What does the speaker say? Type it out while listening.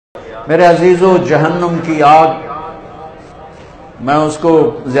میرے عزیزو، جہنم کی آگ، میں اس کو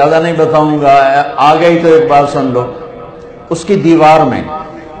زیادہ نہیں بتاؤں گا، آگے ہی تو ایک بات سن لو۔ اس کی دیوار میں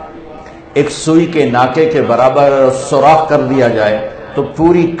ایک سوئی کے ناکے کے برابر سوراخ کر دیا جائے تو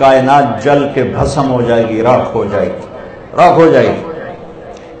پوری کائنات جل کے بھسم ہو جائے گی، راکھ ہو جائے گی، راکھ ہو جائے گی۔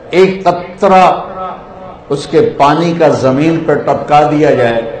 ایک قطرہ اس کے پانی کا زمین پر ٹپکا دیا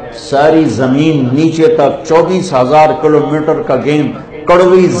جائے، ساری زمین نیچے تک 24,000 کلومیٹر کا گیند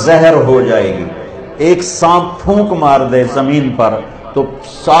کڑوی زہر ہو جائے گی۔ ایک سانپ پھونک مار دے زمین پر تو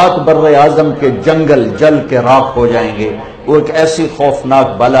 7 بر اعظم کے جنگل جل کے راکھ ہو جائیں گے۔ وہ ایک ایسی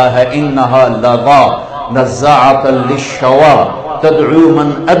خوفناک بلا ہے، انہا لظا نزاعۃ للشوا تدعو من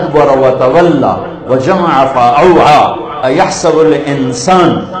ادبر وتولى وجمع فاوعى ایحسب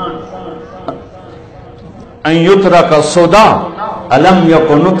الانسان ان یترک سدى الم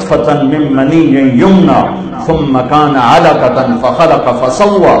یک نطفة من منی یمنى ثم كان علقة فخلق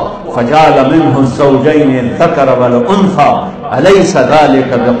فسوى فجعل منه الزوجين الذكر والانثى اليس ذلك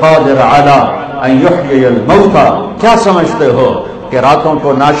بقادر على ان يحيي الموتى۔ کیا سمجھتے ہو کہ راتوں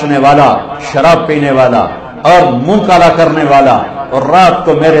کو ناچنے والا، شراب پینے والا اور منہ کالا کرنے والا اور رات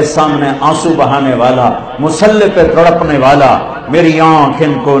کو میرے سامنے آنسو بہانے والا، مصلی پہ تڑپنے والا، میری آنکھ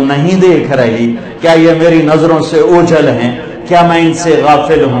ان کو نہیں دیکھ رہی؟ کیا یہ میری نظروں سے اوجھل ہیں؟ کیا میں ان سے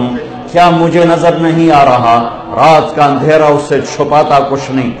غافل ہوں؟ کیا مجھے نظر نہیں آ رہا؟ رات کا اندھیرا اس سے چھپاتا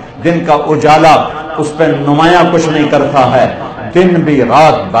کچھ نہیں، دن کا اجالا اس پہ نمایاں کچھ نہیں کرتا ہے۔ دن بھی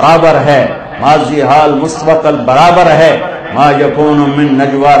رات برابر ہے، ماضی حال مستقبل برابر ہے۔ ما یکون من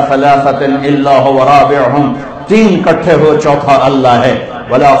نجوا ثلاثۃ الا هو رابعهم، 3 کٹھے ہو چوتھا اللہ ہے،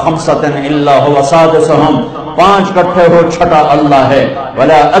 ولا خمسۃ الا هو سادسهم، 5 کٹھے ہو چھٹا اللہ ہے،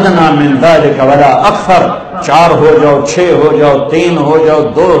 ولا ادنى من ذلك ولا اکثر، 4 ہو جاؤ، 6 ہو جاؤ، 3 ہو جاؤ،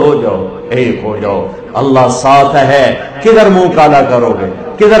 2 ہو جاؤ، 1 ہو جاؤ، اللہ ساتھ ہے۔ کدھر منہ کالا کرو گے؟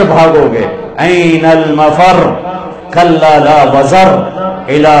 کدھر بھاگو گے؟ این المفر کلا لا وزر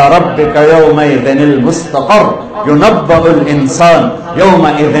الى ربك يومئذ المستقر ينبأ الانسان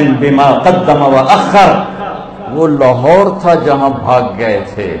يومئذ بما قدم واخر۔ وہ لاہور تھا جہاں بھاگ گئے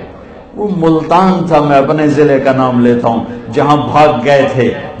تھے، وہ ملتان تھا، میں اپنے ضلع کا نام لیتا ہوں، جہاں بھاگ گئے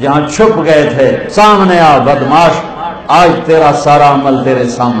تھے، جہاں چھپ گئے تھے۔ سامنے آ بدماش، آج تیرا سارا عمل تیرے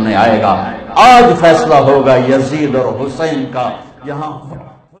سامنے آئے گا، آج فیصلہ ہوگا یزید اور حسین کا۔ یہاں